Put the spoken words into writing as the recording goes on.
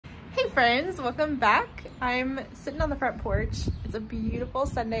friends, welcome back. I'm sitting on the front porch. It's a beautiful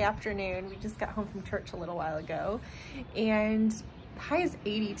Sunday afternoon. We just got home from church a little while ago and the high is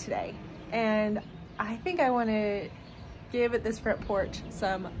 80 today. And I think I want to give this front porch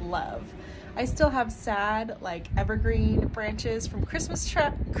some love. I still have sad, like, evergreen branches from Christmas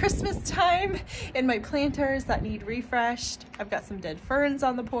time in my planters that need refreshed. I've got some dead ferns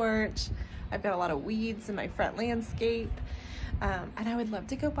on the porch. I've got a lot of weeds in my front landscape. And I would love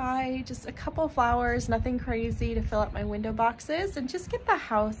to go buy just a couple flowers, nothing crazy, to fill up my window boxes and just get the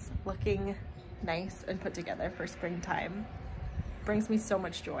house looking nice and put together for springtime. Brings me so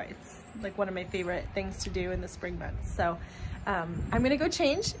much joy. It's like one of my favorite things to do in the spring months. So I'm gonna go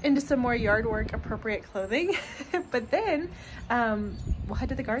change into some more yard work appropriate clothing, but then we'll head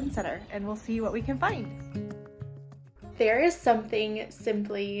to the garden center and we'll see what we can find. There is something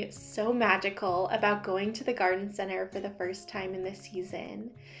simply so magical about going to the garden center for the first time in the season.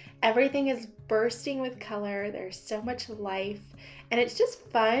 Everything is bursting with color, there's so much life, and it's just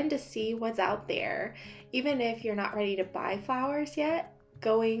fun to see what's out there. Even if you're not ready to buy flowers yet,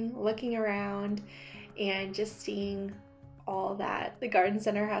 looking around, and just seeing all that the garden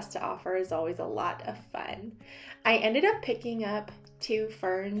center has to offer is always a lot of fun. I ended up picking up 2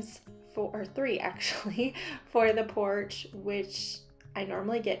 ferns, or 3 actually, for the porch, which I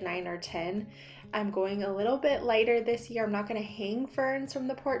normally get 9 or 10. I'm going a little bit lighter this year. I'm not going to hang ferns from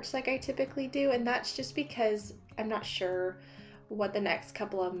the porch like I typically do, and that's just because I'm not sure what the next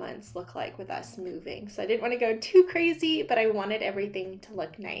couple of months look like with us moving. So I didn't want to go too crazy, but I wanted everything to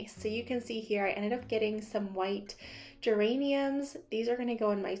look nice. So you can see here I ended up getting some white geraniums. These are going to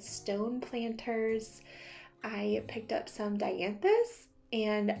go in my stone planters. I picked up some dianthus,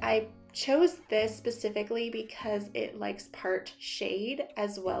 and I chose this specifically because it likes part shade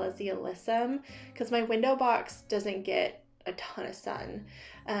as well as the alyssum, because my window box doesn't get a ton of sun.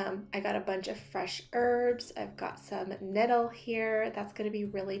 I got a bunch of fresh herbs. I've got some nettle here. That's going to be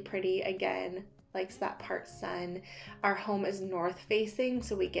really pretty. Again, likes that part sun. Our home is north facing,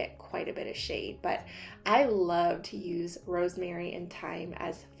 so we get quite a bit of shade, but I love to use rosemary and thyme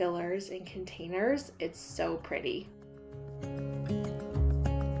as fillers in containers. It's so pretty.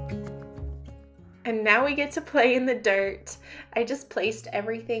 And now we get to play in the dirt. I just placed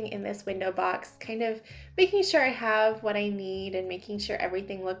everything in this window box, kind of making sure I have what I need and making sure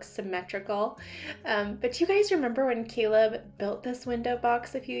everything looks symmetrical. But you guys remember when Caleb built this window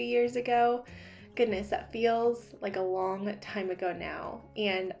box a few years ago? Goodness, that feels like a long time ago now.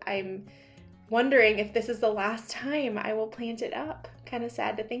 And I'm wondering if this is the last time I will plant it up. Kind of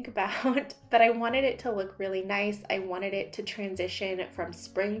sad to think about, but I wanted it to look really nice. I wanted it to transition from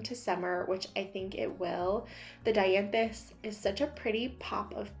spring to summer, which I think it will. The dianthus is such a pretty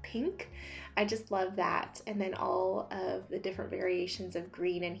pop of pink. I just love that. And then all of the different variations of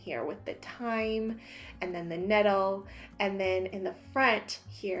green in here with the thyme and then the nettle. And then in the front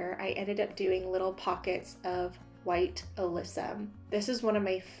here, I ended up doing little pockets of white alyssum. This is one of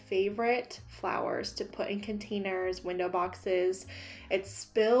my favorite flowers to put in containers, window boxes. It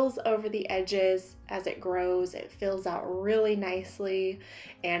spills over the edges as it grows. It fills out really nicely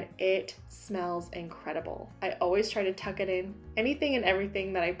and it smells incredible. I always try to tuck it in anything and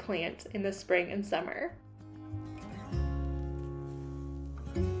everything that I plant in the spring and summer.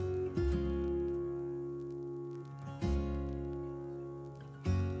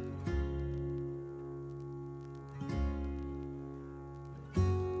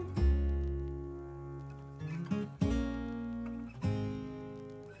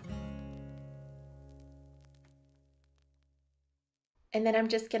 And then I'm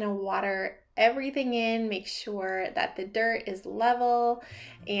just gonna water everything in, make sure that the dirt is level.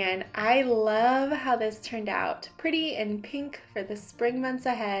 And I love how this turned out, pretty and pink for the spring months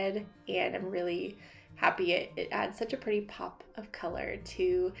ahead. And I'm really happy it adds such a pretty pop of color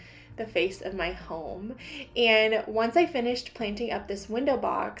to the face of my home. And once I finished planting up this window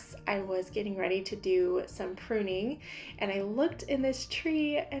box, I was getting ready to do some pruning. And I looked in this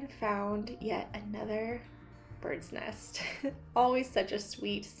tree and found yet another bird's nest. Always such a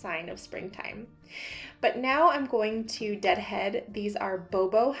sweet sign of springtime. But now I'm going to deadhead. These are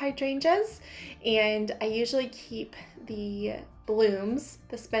Bobo hydrangeas, and I usually keep the blooms,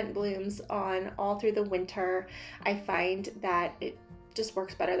 the spent blooms, on all through the winter. I find that it just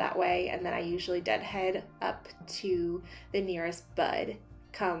works better that way, and then I usually deadhead up to the nearest bud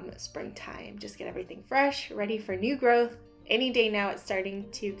come springtime. Just get everything fresh, ready for new growth. Any day now it's starting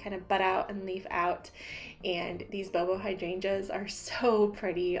to kind of bud out and leaf out, and these Bobo hydrangeas are so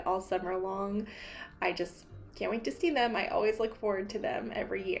pretty all summer long. I just can't wait to see them. I always look forward to them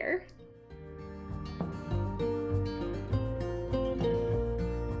every year.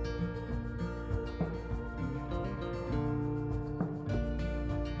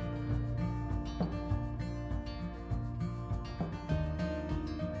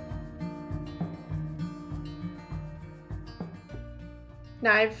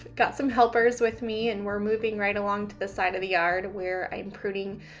 Now I've got some helpers with me and we're moving right along to the side of the yard where I'm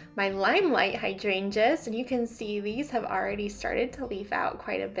pruning my limelight hydrangeas, and you can see these have already started to leaf out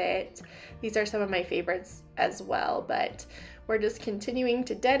quite a bit. These are some of my favorites as well, but we're just continuing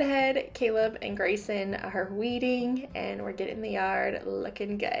to deadhead. Caleb and Grayson are weeding and we're getting the yard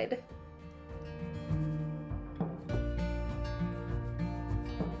looking good.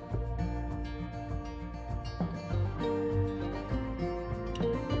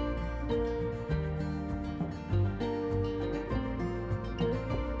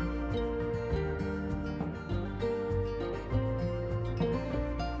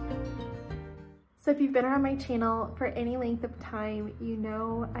 So if you've been around my channel for any length of time, you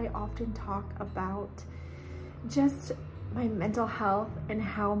know I often talk about just my mental health and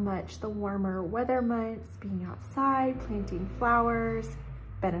how much the warmer weather months, being outside, planting flowers,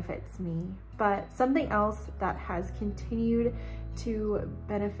 benefits me. But something else that has continued to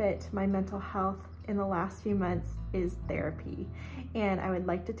benefit my mental health in the last few months is therapy. And I would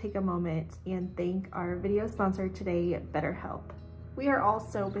like to take a moment and thank our video sponsor today, BetterHelp. We are all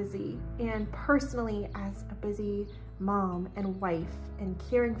so busy, and personally, as a busy mom and wife and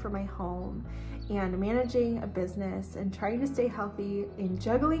caring for my home and managing a business and trying to stay healthy and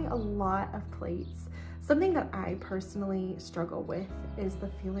juggling a lot of plates, something that I personally struggle with is the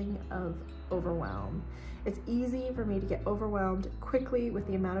feeling of overwhelm. It's easy for me to get overwhelmed quickly with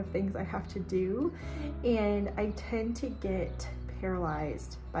the amount of things I have to do, and I tend to get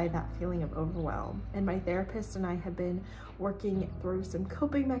paralyzed by that feeling of overwhelm. And my therapist and I have been working through some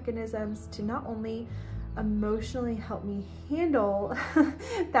coping mechanisms to not only emotionally help me handle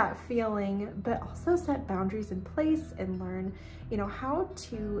that feeling, but also set boundaries in place and learn, how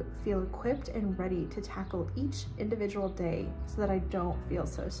to feel equipped and ready to tackle each individual day so that I don't feel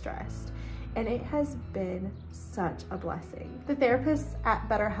so stressed. And it has been such a blessing. The therapists at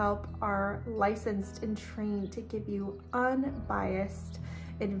BetterHelp are licensed and trained to give you unbiased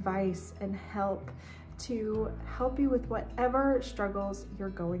advice and help to help you with whatever struggles you're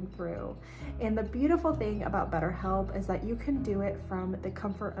going through. And the beautiful thing about BetterHelp is that you can do it from the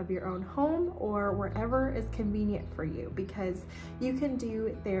comfort of your own home or wherever is convenient for you, because you can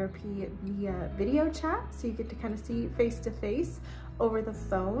do therapy via video chat, so you get to kind of see face to face, over the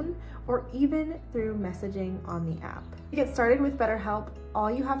phone, or even through messaging on the app. To get started with BetterHelp,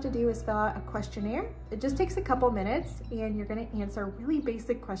 all you have to do is fill out a questionnaire. It just takes a couple minutes, and you're gonna answer really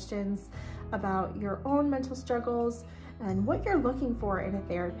basic questions about your own mental struggles and what you're looking for in a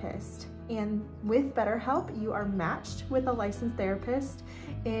therapist. And with BetterHelp, you are matched with a licensed therapist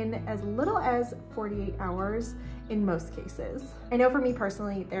in as little as 48 hours in most cases. I know for me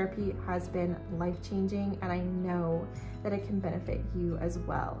personally, therapy has been life-changing, and I know that it can benefit you as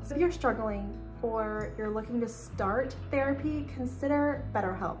well. So if you're struggling or you're looking to start therapy, consider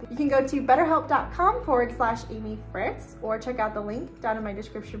BetterHelp. You can go to betterhelp.com/Amy Fritz or check out the link down in my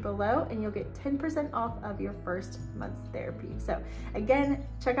description below, and you'll get 10% off of your first month's therapy. So again,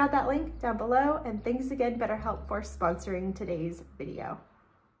 check out that link down below, and thanks again, BetterHelp, for sponsoring today's video.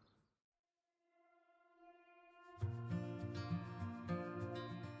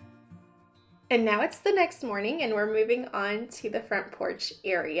 And now it's the next morning and we're moving on to the front porch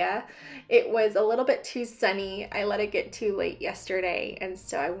area. It was a little bit too sunny. I let it get too late yesterday, and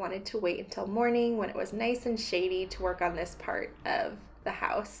so I wanted to wait until morning when it was nice and shady to work on this part of the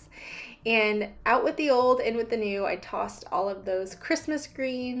house. And out with the old, in with the new, I tossed all of those Christmas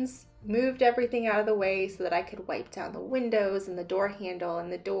greens, moved everything out of the way so that I could wipe down the windows and the door handle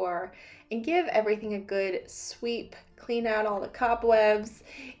and the door and give everything a good sweep, clean out all the cobwebs,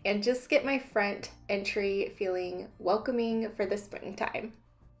 and just get my front entry feeling welcoming for the springtime.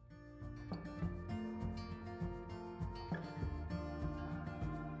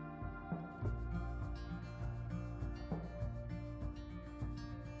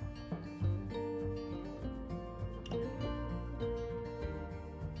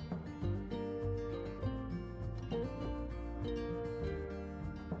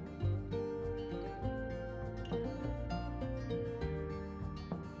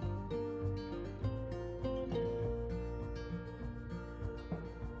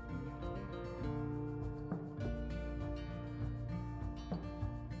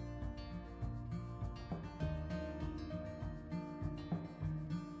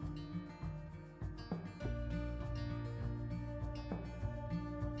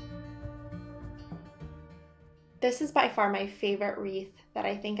 This is by far my favorite wreath that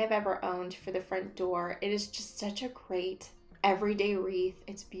I think I've ever owned for the front door. It is just such a great everyday wreath.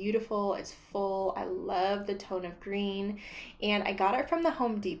 It's beautiful, it's full. I love the tone of green, and I got it from the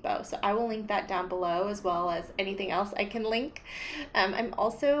Home Depot, so I will link that down below as well as anything else I can link. I'm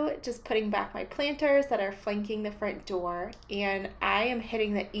also just putting back my planters that are flanking the front door, and I am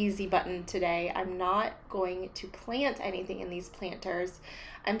hitting the easy button today. I'm not going to plant anything in these planters.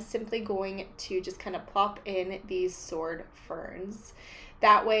 I'm simply going to just kind of plop in these sword ferns.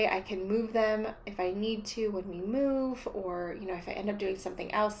 That way I can move them if I need to when we move, or if I end up doing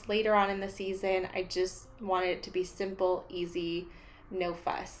something else later on in the season. I just wanted it to be simple, easy, no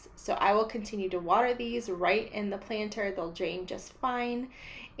fuss. So I will continue to water these right in the planter. They'll drain just fine,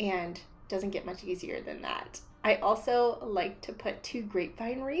 and doesn't get much easier than that. I also like to put 2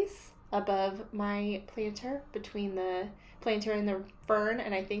 grapevine wreaths above my planter, between the planter and the fern,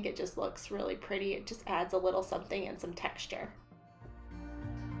 and I think it just looks really pretty. It just adds a little something and some texture.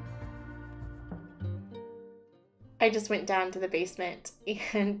 I just went down to the basement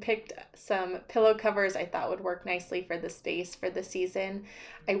and picked some pillow covers I thought would work nicely for the space for the season.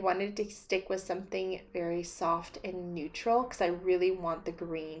 I wanted to stick with something very soft and neutral because I really want the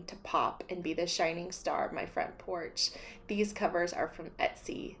green to pop and be the shining star of my front porch. These covers are from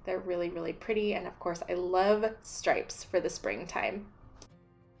Etsy. They're really, really pretty, and of course I love stripes for the springtime.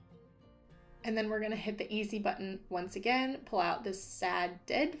 And then we're gonna hit the easy button once again, pull out this sad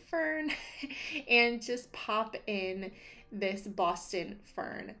dead fern, and just pop in this Boston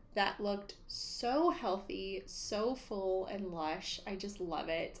fern. That looked so healthy, so full and lush. I just love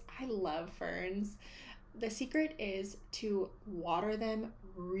it. I love ferns. The secret is to water them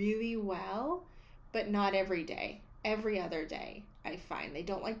really well, but not every day. Every other day, I find. They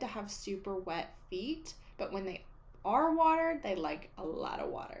don't like to have super wet feet, but when they are watered, they like a lot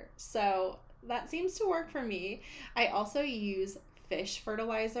of water. So that seems to work for me. I also use fish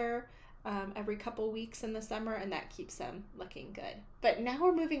fertilizer every couple weeks in the summer, and that keeps them looking good. But now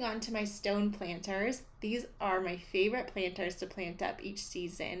we're moving on to my stone planters. These are my favorite planters to plant up each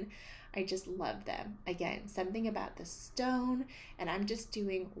season. I just love them. Again, something about the stone, and I'm just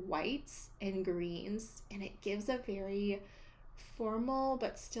doing whites and greens, and it gives a very formal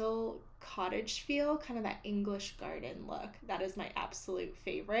but still cottage feel, kind of that English garden look. That is my absolute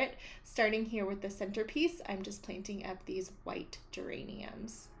favorite. Starting here with the centerpiece, I'm just planting up these white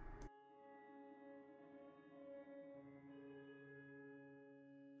geraniums.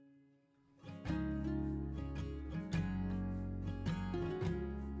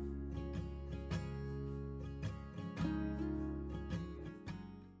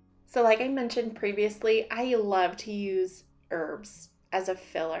 So like I mentioned previously, I love to use herbs as a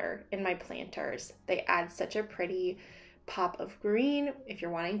filler in my planters. They add such a pretty pop of green if you're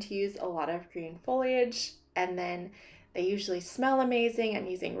wanting to use a lot of green foliage, and then they usually smell amazing. I'm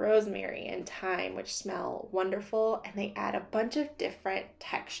using rosemary and thyme, which smell wonderful, and they add a bunch of different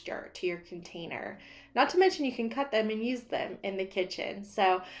texture to your container. Not to mention you can cut them and use them in the kitchen.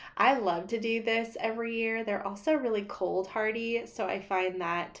 So I love to do this every year. They're also really cold hardy, so I find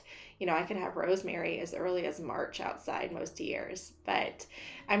that I can have rosemary as early as March outside most years. But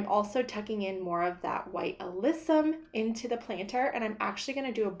I'm also tucking in more of that white alyssum into the planter, and I'm actually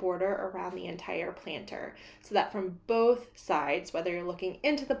going to do a border around the entire planter so that from both sides, whether you're looking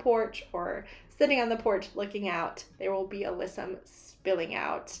into the porch or sitting on the porch looking out, there will be alyssum spilling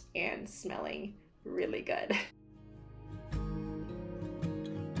out and smelling really good.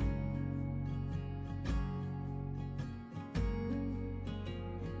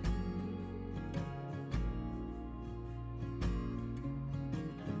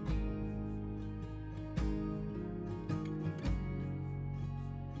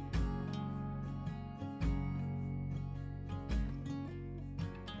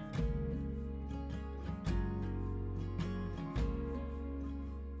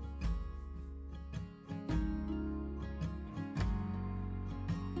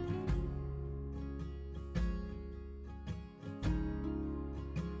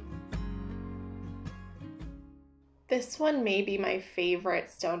 This one may be my favorite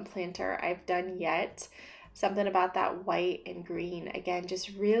stone planter I've done yet. Something about that white and green, again,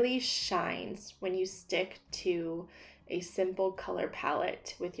 just really shines when you stick to a simple color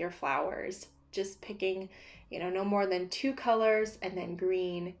palette with your flowers. Just picking, no more than 2 colors, and then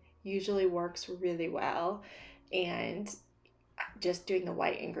green usually works really well. And just doing the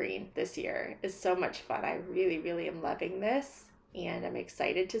white and green this year is so much fun. I really, really am loving this. And I'm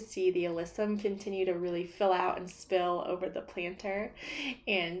excited to see the alyssum continue to really fill out and spill over the planter.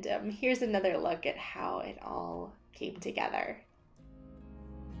 And here's another look at how it all came together.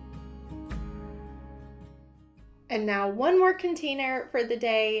 And now one more container for the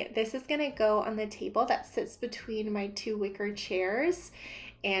day. This is gonna go on the table that sits between my two wicker chairs.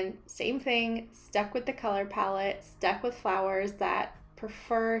 And same thing, stuck with the color palette, stuck with flowers that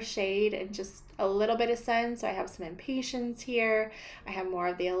prefer shade and just a little bit of sun. So I have some impatiens here. I have more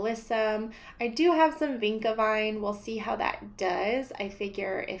of the alyssum. I do have some vinca vine. We'll see how that does. I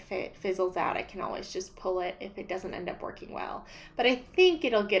figure if it fizzles out, I can always just pull it if it doesn't end up working well. But I think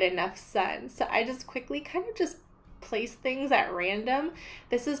it'll get enough sun. So I just quickly kind of just place things at random.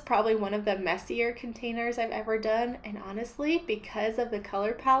 This is probably one of the messier containers I've ever done, and honestly, because of the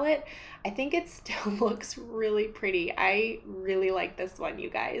color palette, I think it still looks really pretty. I really like this one,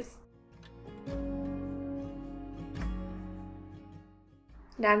 you guys.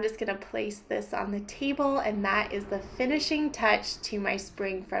 Now I'm just gonna place this on the table, and that is the finishing touch to my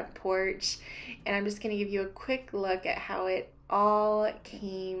spring front porch. And I'm just gonna give you a quick look at how it all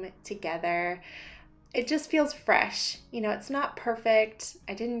came together. It just feels fresh. You know, it's not perfect.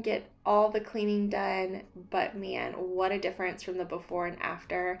 I didn't get all the cleaning done, but man, what a difference from the before and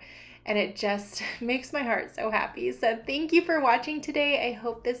after. And it just makes my heart so happy. So thank you for watching today. I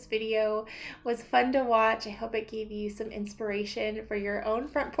hope this video was fun to watch. I hope it gave you some inspiration for your own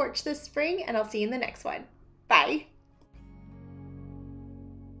front porch this spring, and I'll see you in the next one. Bye.